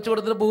അറപ്പോടെ കൊണ്ട് വെച്ച്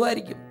കൊടുത്തിട്ട്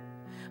പോകുമായിരിക്കും,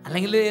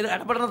 അല്ലെങ്കിൽ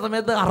ഇടപെടുന്ന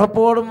സമയത്ത്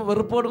അറപ്പോടും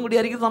വെറുപ്പോടും കൂടി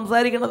ആയിരിക്കും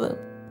സംസാരിക്കുന്നത്.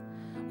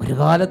 ഒരു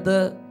കാലത്ത്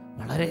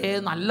വളരെ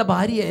നല്ല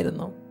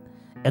ഭാര്യയായിരുന്നു,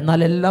 എന്നാൽ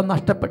എല്ലാം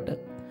നഷ്ടപ്പെട്ട്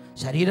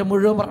ശരീരം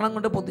മുഴുവൻ വ്രണം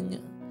കൊണ്ട് പൊതിഞ്ഞ്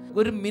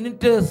ഒരു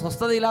മിനിറ്റ്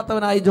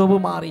സ്വസ്ഥതയില്ലാത്തവനായി ജോബ്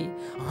മാറി.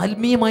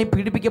 ആത്മീയമായി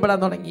പീഡിപ്പിക്കപ്പെടാൻ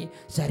തുടങ്ങി.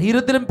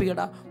 ശരീരത്തിലും പീഡ,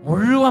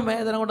 മുഴുവൻ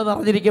വേദന കൊണ്ട്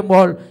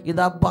നിറഞ്ഞിരിക്കുമ്പോൾ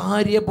ഇതാ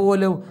ഭാര്യ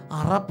പോലും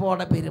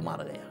അറപ്പോടെ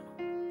പെരുമാറുകയാണ്.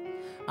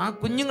 ആ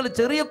കുഞ്ഞുങ്ങൾ,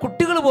 ചെറിയ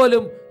കുട്ടികൾ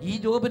പോലും ഈ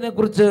ജോബിനെ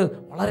കുറിച്ച്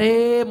വളരെ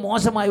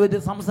മോശമായ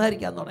വിധത്തിൽ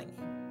സംസാരിക്കാൻ തുടങ്ങി.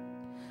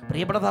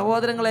 പ്രിയപ്പെട്ട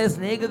സഹോദരങ്ങളെ,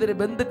 സ്നേഹിതര്,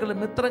 ബന്ധുക്കള്,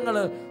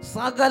 മിത്രങ്ങള്,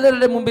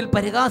 സകലരുടെ മുമ്പിൽ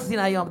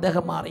പരിഹാസ്യനായി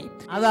അദ്ദേഹം മാറി.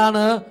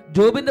 അതാണ്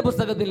ജോബിന്റെ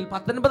പുസ്തകത്തിൽ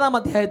 19-ാം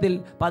അധ്യായത്തിൽ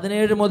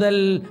 17 മുതൽ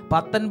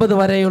 19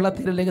 വരെയുള്ള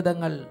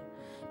തിരുലിഖിതങ്ങൾ.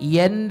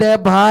 എൻ്റെ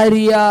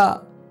ഭാര്യ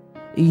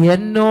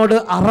എന്നോട്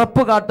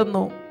അറപ്പ്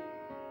കാട്ടുന്നു,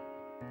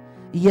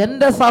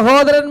 എൻ്റെ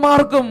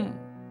സഹോദരന്മാർക്കും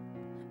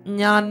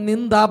ഞാൻ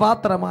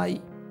നിന്ദാപാത്രമായി,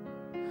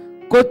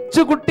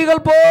 കൊച്ചുകുട്ടികൾ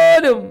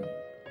പോലും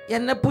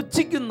എന്നെ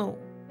പുച്ഛിക്കുന്നു,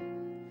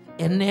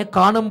 എന്നെ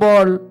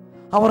കാണുമ്പോൾ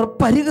അവർ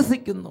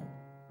പരിഹസിക്കുന്നു,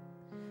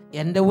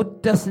 എൻ്റെ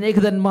ഉറ്റ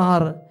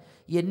സ്നേഹിതന്മാർ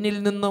എന്നിൽ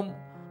നിന്നും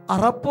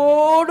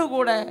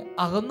അറപ്പോടുകൂടെ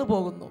അകന്നു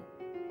പോകുന്നു.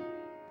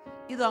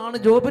 ഇതാണ്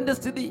ജോബിൻ്റെ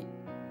സ്ഥിതി.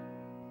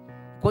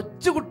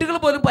 കൊച്ചുകുട്ടികൾ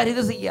പോലും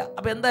പരിഹസിക്കുക.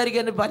 അപ്പം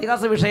എന്തായിരിക്കും എൻ്റെ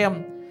പരിഹാസ വിഷയം?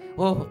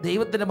 ഓ,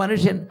 ദൈവത്തിൻ്റെ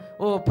മനുഷ്യൻ,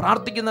 ഓ,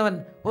 പ്രാർത്ഥിക്കുന്നവൻ,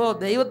 ഓ,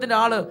 ദൈവത്തിൻ്റെ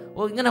ആള്,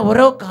 ഓ, ഇങ്ങനെ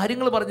ഓരോ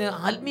കാര്യങ്ങൾ പറഞ്ഞ്,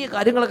 ആത്മീയ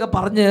കാര്യങ്ങളൊക്കെ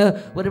പറഞ്ഞ്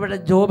ഒരുപക്ഷെ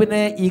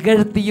ജോബിനെ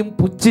ഇകഴ്ത്തിയും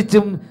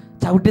പുച്ഛിച്ചും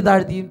ചവിട്ടി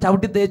താഴ്ത്തിയും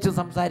ചവിട്ടി തേച്ചും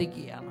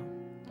സംസാരിക്കുകയാണ്.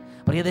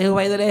 പ്രിയ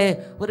ദൈവവൈതലേ,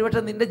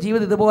 ഒരുപക്ഷെ നിൻ്റെ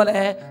ജീവിതം ഇതുപോലെ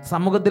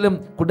സമൂഹത്തിലും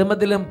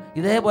കുടുംബത്തിലും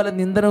ഇതേപോലെ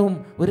നിന്ദനവും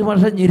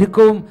ഒരുപക്ഷെ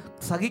ഞെരുക്കവും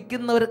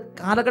സഹിക്കുന്ന ഒരു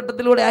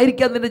കാലഘട്ടത്തിലൂടെ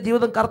ആയിരിക്കാം നിൻ്റെ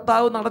ജീവിതം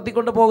കർത്താവ്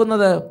നടത്തിക്കൊണ്ട്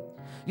പോകുന്നത്.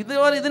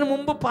 ഇതുപോലെ ഇതിനു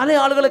മുമ്പ് പല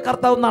ആളുകളെ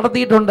കർത്താവ്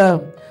നടത്തിയിട്ടുണ്ട്.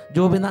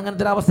 ജോബിന്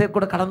അങ്ങനത്തെ ഒരു അവസ്ഥയിൽ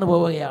കൂടെ കടന്നു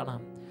പോവുകയാണ്.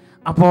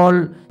 അപ്പോൾ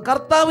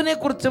കർത്താവിനെ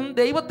കുറിച്ചും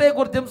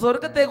ദൈവത്തെക്കുറിച്ചും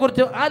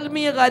സ്വർഗത്തെക്കുറിച്ചും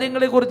ആത്മീയ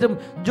കാര്യങ്ങളെക്കുറിച്ചും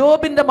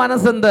ജോബിൻ്റെ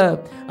മനസ്സെന്ത്?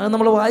 അത്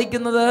നമ്മൾ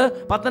വായിക്കുന്നത്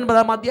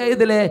 19-ാം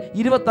അധ്യായത്തിലെ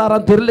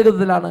 26-ാം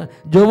തിരുലിഖിതത്തിലാണ്.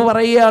 ജോബ്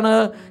പറയുകയാണ്,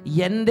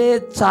 എൻ്റെ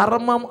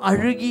ചർമ്മം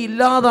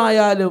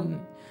അഴുകിയില്ലാതായാലും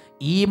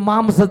ഈ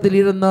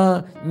മാംസത്തിലിരുന്ന്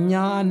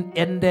ഞാൻ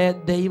എൻ്റെ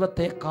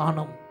ദൈവത്തെ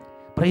കാണും.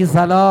 Praise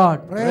the Lord.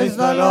 Praise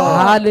the Lord.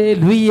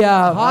 Hallelujah.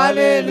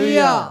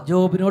 Hallelujah.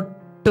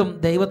 ജോബിനൊട്ടും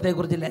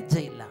ദൈവത്തെക്കുറിച്ച്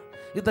ലജ്ജയില്ല.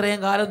 ഇത്രയും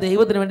കാലം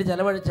ദൈവത്തിന് വേണ്ടി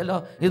ചെലവഴിച്ചല്ലോ,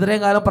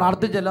 ഇത്രയും കാലം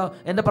പ്രാർത്ഥിച്ചല്ലോ,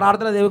 എൻ്റെ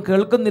പ്രാർത്ഥന ദൈവം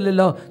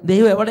കേൾക്കുന്നില്ലല്ലോ,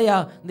 ദൈവം എവിടെയാ,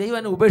 ദൈവം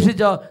എന്നെ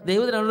ഉപേക്ഷിച്ചോ,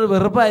 ദൈവത്തിനൊരു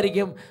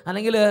വെറുപ്പായിരിക്കും,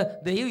 അല്ലെങ്കിൽ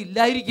ദൈവം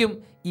ഇല്ലായിരിക്കും.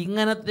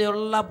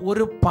 ഇങ്ങനത്തെയുള്ള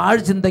ഒരു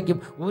പാഴ്ചിന്തയ്ക്കും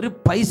ഒരു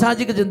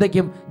പൈശാചിക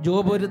ചിന്തയ്ക്കും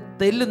ജോബ് ഒരു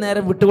തെല്ല്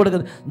നേരം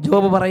വിട്ടുകൊടുക്കുന്നത്.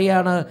 ജോബ്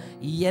പറയുകയാണ്,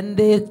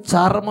 എൻ്റെ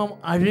ചർമ്മം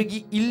അഴുകി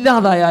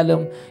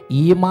ഇല്ലാതായാലും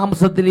ഈ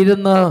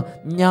മാംസത്തിലിരുന്ന്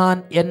ഞാൻ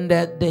എൻ്റെ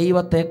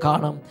ദൈവത്തെ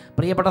കാണും.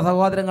 പ്രിയപ്പെട്ട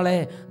സഹോദരങ്ങളെ,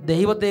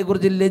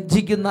 ദൈവത്തെക്കുറിച്ച്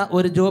ലജ്ജിക്കുന്ന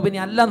ഒരു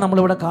ജോബിനെ അല്ല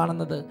നമ്മളിവിടെ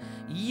കാണുന്നത്.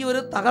 ഈ ഒരു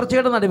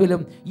തകർച്ചയുടെ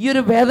നടുവിലും ഈ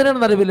ഒരു വേദനയുടെ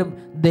നടുവിലും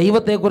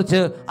ദൈവത്തെക്കുറിച്ച്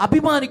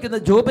അഭിമാനിക്കുന്ന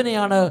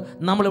ജോബിനെയാണ്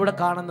നമ്മളിവിടെ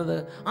കാണുന്നത്.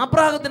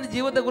 അബ്രാഹത്തിൻ്റെ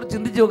ജീവിതത്തെക്കുറിച്ച്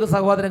ചിന്തിച്ചു നോക്കുക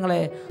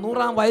സഹോദരങ്ങളെ.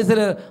 100-ാം വയസ്സിൽ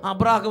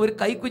അബ്രാഹം ഒരു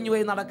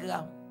കൈക്കുഞ്ഞുമായി നടക്കുക.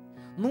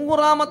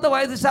 100-ാമത്തെ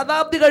വയസ്സ്,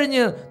 ശതാബ്ദി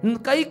കഴിഞ്ഞ്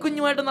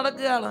കൈക്കുഞ്ഞുമായിട്ട്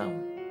നടക്കുകയാണ്.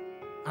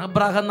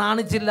 അബ്രാഹം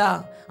നാണിച്ചില്ല.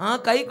 ആ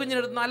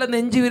കൈക്കുഞ്ഞിനെടുത്ത് നല്ല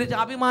നെഞ്ചു വിരിച്ച്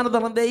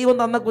അഭിമാനത്തോടെ ദൈവം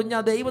തന്ന കുഞ്ഞ,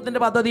 ദൈവത്തിൻ്റെ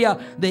പദ്ധതിയാ,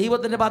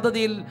 ദൈവത്തിൻ്റെ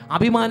പദ്ധതിയിൽ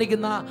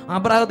അഭിമാനിക്കുന്ന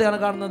അബ്രാഹത്തെയാണ്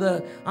കാണുന്നത്.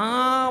 ആ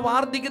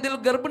വാർദ്ധക്യത്തിൽ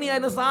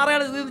ഗർഭിണിയായിരുന്ന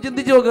സാറയാണ്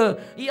ചിന്തിച്ചു നോക്ക്.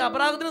 ഈ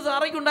അബ്രാഹത്തിന്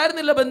സാറയ്ക്ക്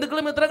ഉണ്ടായിരുന്നില്ല,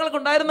 ബന്ധുക്കളും മിത്രങ്ങൾക്ക്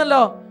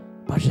ഉണ്ടായിരുന്നല്ലോ.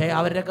 പക്ഷേ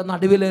അവരുടെയൊക്കെ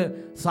നടുവിൽ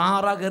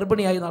സാറ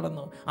ഗർഭിണിയായി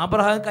നടന്നു.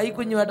 അബ്രഹാം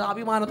കൈക്കുഞ്ഞുമായിട്ട്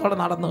അഭിമാനത്തോടെ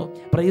നടന്നു.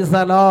 Praise the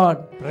Lord.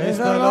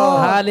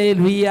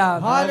 ഹല്ലേലൂയ.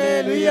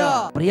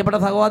 പ്രിയപ്പെട്ട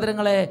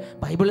സഹോദരങ്ങളെ,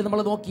 ബൈബിളിൽ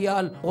നമ്മൾ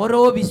നോക്കിയാൽ ഓരോ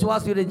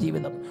വിശ്വാസിയുടെയും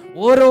ജീവിതം,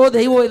 ഓരോ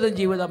ദൈവവൈദ്യം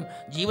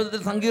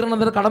ജീവിതത്തിൽ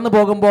സങ്കീർണതയിൽ കടന്നു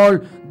പോകുമ്പോൾ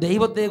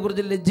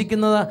ദൈവത്തെക്കുറിച്ച്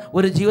ലജ്ജിക്കുന്ന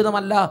ഒരു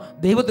ജീവിതമല്ല,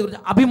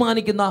 ദൈവത്തെക്കുറിച്ച്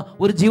അഭിമാനിക്കുന്ന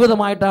ഒരു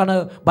ജീവിതമായിട്ടാണ്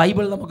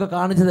ബൈബിൾ നമുക്ക്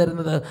കാണിച്ചു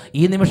തരുന്നത്.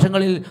 ഈ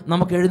നിമിഷങ്ങളിൽ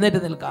നമുക്ക്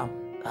എഴുന്നേറ്റ് നിൽക്കാം.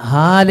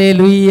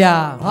 ഹല്ലേലൂയ.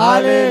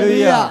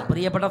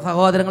 പ്രിയപ്പെട്ട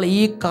സഹോദരങ്ങൾ,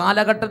 ഈ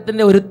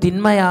കാലഘട്ടത്തിൻ്റെ ഒരു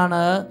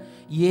തിന്മയാണ്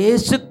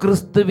യേശു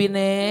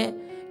ക്രിസ്തുവിനെ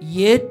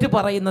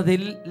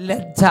ഏറ്റുപറയുന്നതിൽ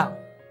ലജ്ജ.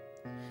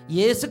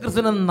 യേശു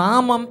ക്രിസ്തുവിൻ്റെ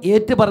നാമം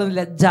ഏറ്റുപറയുന്ന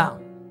ലജ്ജ.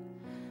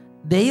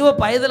 ദൈവ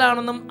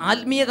പൈതലാണെന്നും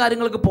ആത്മീയ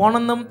കാര്യങ്ങൾക്ക്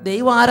പോകണമെന്നും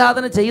ദൈവ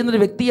ആരാധന ചെയ്യുന്നൊരു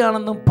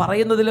വ്യക്തിയാണെന്നും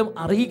പറയുന്നതിലും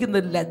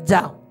അറിയിക്കുന്നതിൽ ലജ്ജ.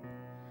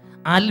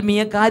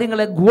 ആത്മീയ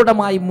കാര്യങ്ങളെ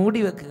ഗൂഢമായി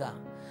മൂടി വെക്കുക.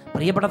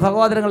 പ്രിയപ്പെട്ട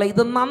സഹോദരങ്ങളെ,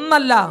 ഇത്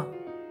നന്നല്ല.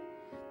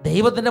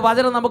 ദൈവത്തിൻ്റെ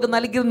വചനം നമുക്ക്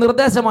നൽകിയ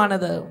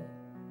നിർദ്ദേശമാണിത്.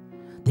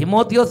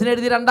 തിമോത്തിയോസിന്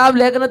എഴുതിയ 2-ാം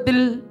ലേഖനത്തിൽ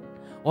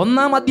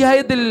 1-ാം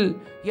അധ്യായത്തിൽ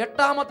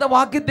 8-ാമത്തെ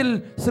വാക്യത്തിൽ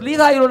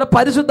ശ്ലീഹായിലൂടെ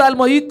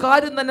പരിശുദ്ധാത്മാവ് ഈ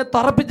കാര്യം തന്നെ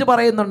തറപ്പിച്ച്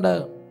പറയുന്നുണ്ട്.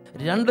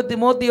 2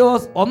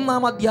 തിമോത്തിയോസ്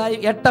 1-ാം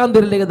അധ്യായം 8-ാം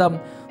തിരുലിഖിതം,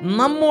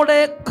 നമ്മുടെ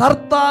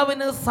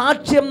കർത്താവിന്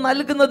സാക്ഷ്യം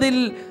നൽകുന്നതിൽ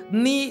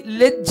നീ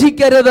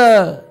ലജ്ജിക്കരുത്.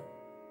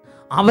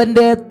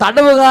 അവൻ്റെ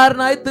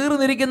തടവുകാരനായി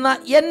തീർന്നിരിക്കുന്ന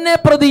എന്നെ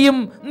പ്രതിയും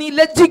നീ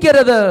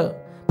ലജ്ജിക്കരുത്.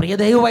 പ്രിയ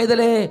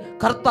ദൈവവൈതലേ,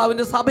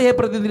 കർത്താവിൻ്റെ സഭയെ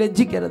പ്രതി നീ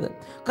ലജ്ജിക്കരുത്.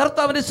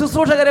 കർത്താവിൻ്റെ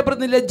ശുശ്രൂഷകരെ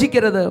പ്രതി നീ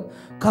ലജ്ജിക്കരുത്.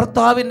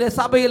 കർത്താവിൻ്റെ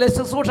സഭയിലെ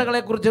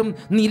ശുശ്രൂഷകളെക്കുറിച്ചും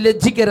നീ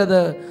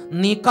ലജ്ജിക്കരുത്.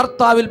 നീ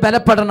കർത്താവിൽ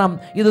ബലപ്പെടണം.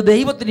 ഇത്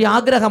ദൈവത്തിൻ്റെ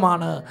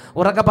ആഗ്രഹമാണ്.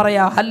 ഉറക്കെ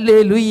പറയാ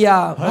ഹല്ലേലൂയ,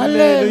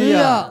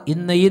 ഹല്ലേലൂയ.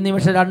 ഇന്ന് ഈ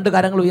നിമിഷം 2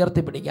 കരങ്ങൾ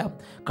ഉയർത്തിപ്പിടിക്കാം.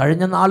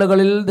 കഴിഞ്ഞ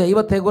നാളുകളിൽ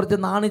ദൈവത്തെക്കുറിച്ച്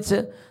നാണിച്ച്,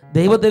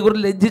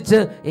 ദൈവത്തെക്കുറിച്ച് ലജ്ജിച്ച്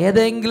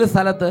ഏതെങ്കിലും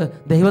സ്ഥലത്ത്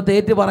ദൈവത്തെ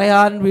ഏറ്റു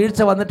പറയാൻ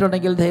വീഴ്ച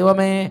വന്നിട്ടുണ്ടെങ്കിൽ,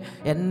 ദൈവമേ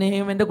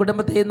എന്നെയും എൻ്റെ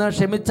കുടുംബത്തെയും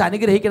ക്ഷമിച്ച്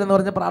അനുഗ്രഹിക്കണം എന്ന്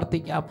പറഞ്ഞ്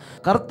പ്രാർത്ഥിക്കാം.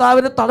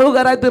 കർത്താവിന്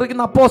തടവുകാരായി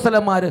തീർക്കുന്ന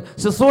അപ്പോസ്തലന്മാർ,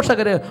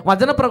 ശുശ്രൂഷകർ,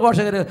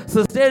 വചനപ്രഘോഷകർ,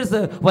 സിസ്റ്റേഴ്സ്,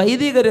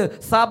 വൈദികർ,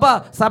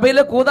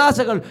 സഭയിലെ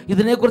കൂദാശകൾ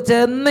ഇതിനെക്കുറിച്ച്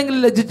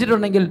എന്തെങ്കിലും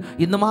ലജ്ജിച്ചിട്ടുണ്ടെങ്കിൽ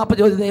ഇന്ന് മാപ്പ്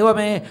ചോദിച്ച്,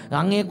 ദൈവമേ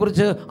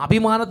അങ്ങയെക്കുറിച്ച്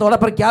അഭിമാനത്തോടെ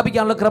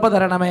പ്രഖ്യാപിക്കാനുള്ള കൃപ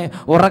തരണമേ.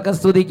 ഉറക്കെ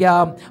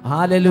സ്തുതിക്കാം.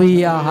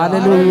 ഹല്ലേലൂയ,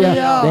 ഹല്ലേലൂയ.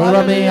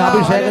 ദൈവമേ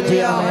അഭിഷേകം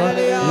ചെയ്യണമേ.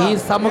 ഈ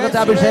സമൂഹത്തെ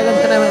അഭിഷേകം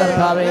ചെയ്യണമേ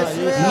കർത്താവേ.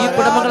 ഈ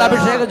കുടുംബങ്ങൾ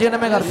അഭിഷേകം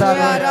ചെയ്യണമേ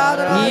കർത്താവേ.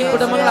 ഈ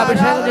കുടുംബങ്ങൾ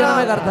അഭിഷേകം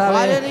ചെയ്യണമേ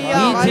കർത്താവേ.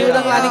 ഈ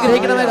ജീവിതങ്ങൾ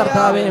അനുഗ്രഹിക്കണമേ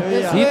കർത്താവേ.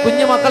 ഈ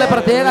കുഞ്ഞു മക്കളെ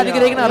പ്രത്യേകം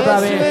അനുഗ്രഹിക്കണമേ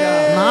കർത്താവേ.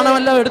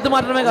 നാണമെല്ലാം എടുത്തു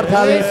മാറ്റണമേ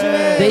കർത്താവേ.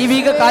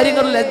 ദൈവിക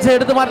കാര്യങ്ങളിൽ ലജ്ജ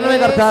എടുത്തു മാറ്റണമേ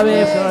കർത്താവേ.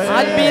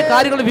 ആത്മീയ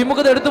കാര്യങ്ങളിൽ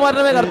വിമുഖത എടുത്തു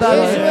മാറ്റണമേ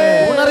കർത്താവേ.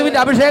 ഉണർവിന്റെ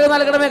അഭിഷേകം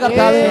നൽകണമേ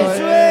കർത്താവേ.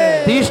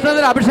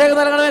 തീഷ്ണതയുടെ അഭിഷേകം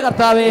നൽകണമേ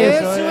കർത്താവേ.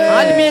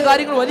 ആത്മീയ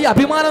കാര്യങ്ങൾ വലിയ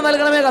അഭിമാനം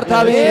നൽകണമേ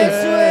കർത്താവേ.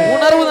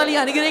 ഉണർവ് നൽകി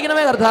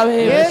അനുഗ്രഹിക്കണമേ കർത്താവേ.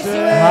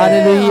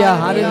 ഹല്ലേലൂയ,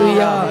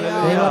 ഹല്ലേലൂയ.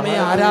 ദൈവമേ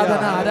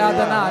ആരാധന,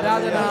 ആരാധന,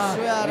 ആരാധന.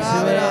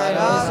 യേശുവേ,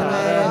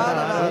 യേശുവേ,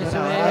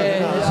 യേശുവേ,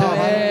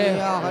 യേശുവേ.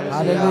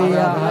 ഹല്ലേലൂയ,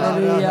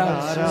 ഹല്ലേലൂയ.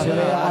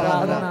 യേശുവേ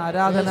ആരാധന,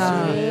 ആരാധന.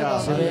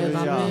 യേശുവേ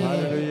നന്ദി.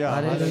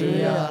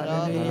 ഹല്ലേലൂയ,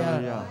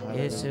 ഹല്ലേലൂയ.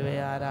 യേശുവേ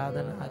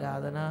ആരാധന,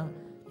 ആരാധന.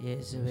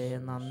 യേശുവേ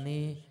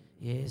നന്ദി.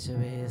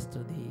 യേശുവേ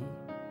സ്തുതി.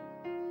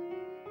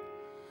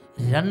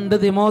 2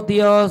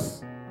 തിമോത്തിയോസ്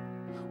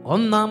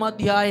 1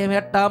 അധ്യായം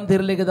 8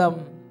 തിരുലിഖിതം.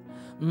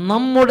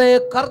 നമ്മുടെ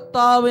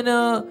കർത്താവിന്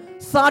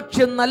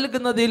സാക്ഷ്യം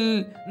നൽകുന്നതിൽ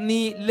നീ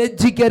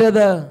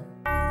ലജ്ജിക്കരുത്.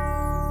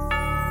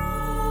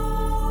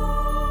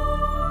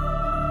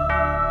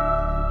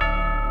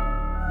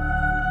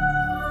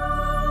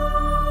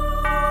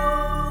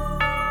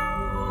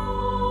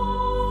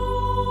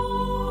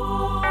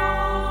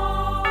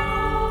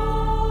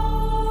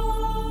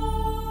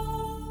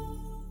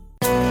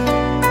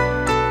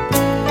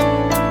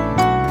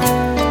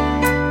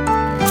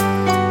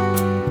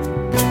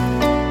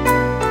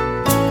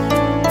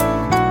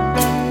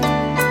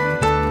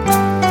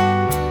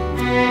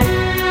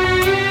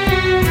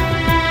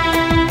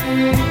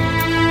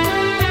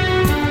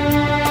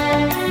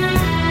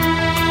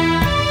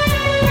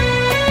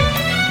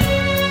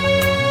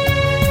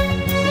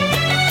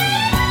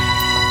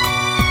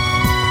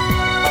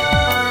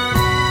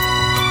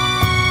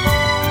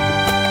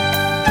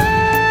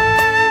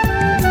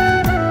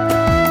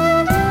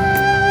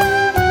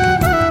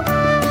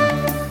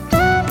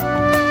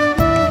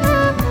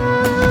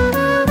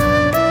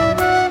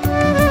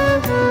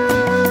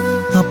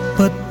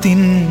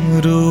 അപ്പത്തിൻ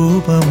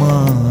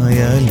രൂപമായലിയും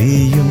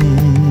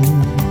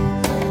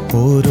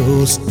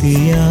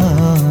ഓരോസ്തിയായി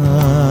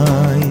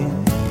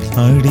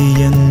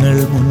അടിയങ്ങൾ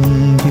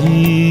മുൻപിൽ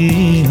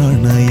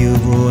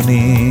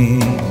അണയുവോനേ.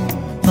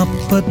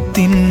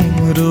 അപ്പത്തിൻ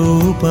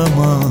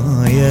രൂപമായലിയും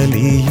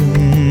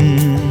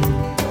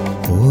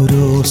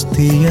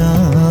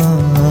ഓരോസ്തിയായി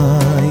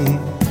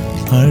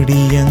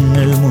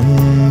അടിയങ്ങൾ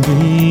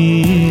മുൻപിൽ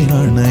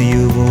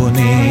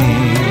അണയുവോനേ.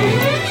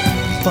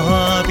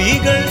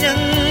 പാപികൾ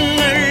ഞങ്ങൾ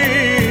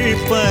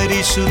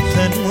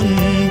പരിശുദ്ധൻ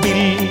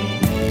മുൻപിൽ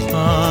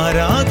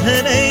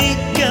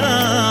ആരാധനയ്ക്കായി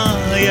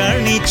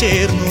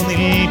അണിചേർന്നു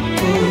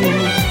നിൽപ്പൂ.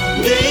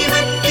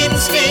 ദൈവത്തിൻ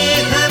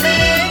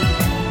സ്നേഹമേ,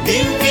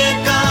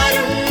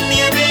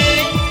 ദിവ്യകാരുണ്യമേ,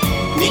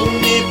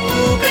 നിന്നെ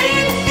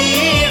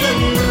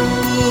പുകഴ്ത്തിയിടുന്നു.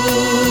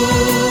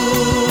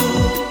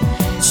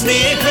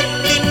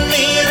 സ്നേഹത്തിൻ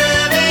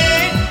നിറവേ,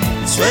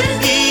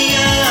 സ്വർഗീയ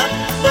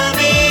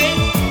അപ്പമേ,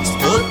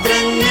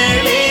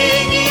 സ്തോത്രങ്ങളെ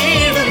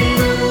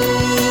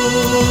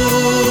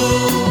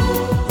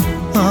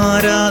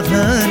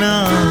ആരാധന,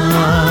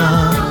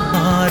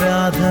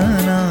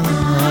 ആരാധന,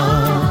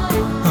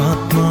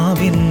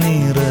 ആത്മാവിൻ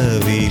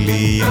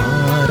നിറവിലി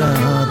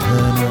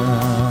ആരാധന.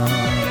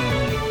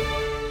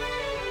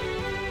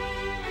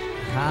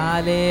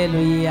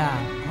 ഹല്ലേലൂയ,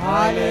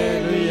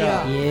 ഹല്ലേലൂയ.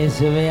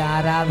 യേശുവേ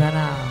ആരാധന,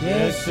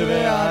 യേശുവേ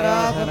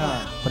ആരാധന.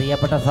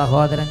 പ്രിയപ്പെട്ട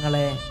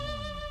സഹോദരങ്ങളെ,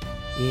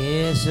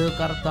 യേശു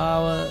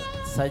കർത്താവ്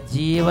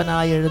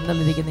സജീവനായി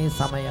എഴുന്നള്ളിരിക്കുന്ന ഈ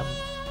സമയം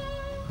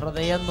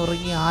ഹൃദയം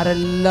നുറുങ്ങി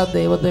ആരെല്ലാം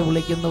ദൈവത്തെ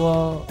വിളിക്കുന്നുവോ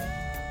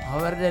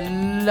അവരുടെ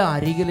എല്ലാം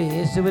അരികിൽ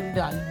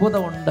യേശുവിൻ്റെ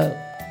അത്ഭുതമുണ്ട്.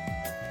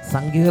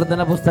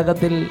 സങ്കീർത്തന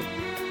പുസ്തകത്തിൽ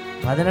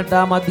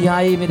 18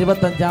 അധ്യായം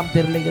 25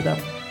 തിരുലിഖിതം.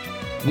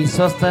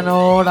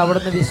 വിശ്വസ്തനോട്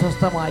അവിടുന്ന്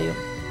വിശ്വസ്തമായും,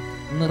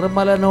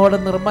 നിർമ്മലനോട്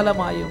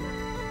നിർമ്മലമായും,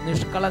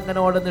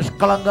 നിഷ്കളങ്കനോട്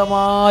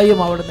നിഷ്കളങ്കമായും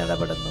അവിടുന്ന്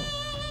ഇടപെടുന്നു.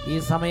 ഈ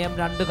സമയം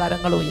 2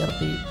 കരങ്ങൾ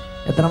ഉയർത്തി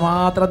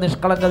എത്രമാത്രം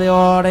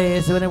നിഷ്കളങ്കതയോടെ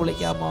യേശുവിനെ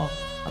വിളിക്കാമോ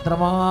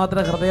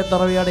അത്രമാത്രം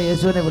ഹൃദയത്തുറവിയോടെ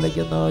യേശുവിനെ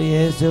വിളിക്കുന്നു.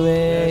 യേശുവേ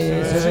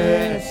യേശുവേ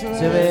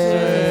യേശുവേ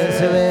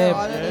യേശുവേ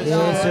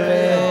യേശുവേ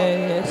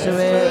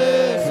യേശുവേ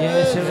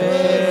യേശുവേ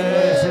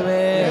യേശുവേ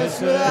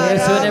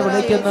യേശുവിനെ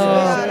വിളിക്കുന്നു.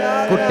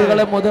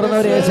 കുട്ടികളെ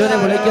മുതിർന്നവർ യേശുവിനെ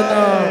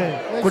വിളിക്കുന്നു.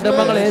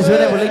 കുടുംബങ്ങൾ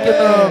യേശുവിനെ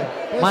വിളിക്കുന്നു.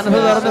 മനസ്സ്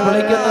തുറന്ന്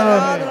വിളിക്കുന്നു.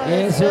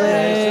 യേശുവേ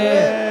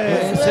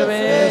യേശുവേ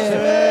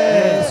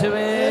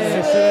യേശുവേ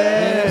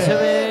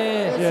യേശുവേ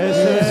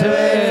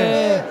യേശുവേ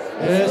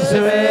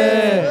യേശുവേ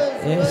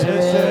യേശുവേ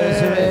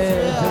യേശുവേ.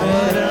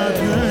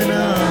 ആരാധന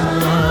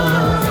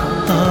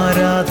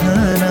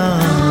ആരാധന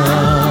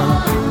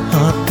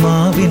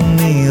ആത്മാവിൻ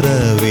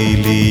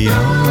നിറവിലി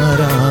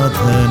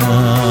ആരാധന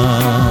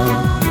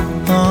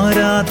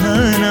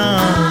ആരാധന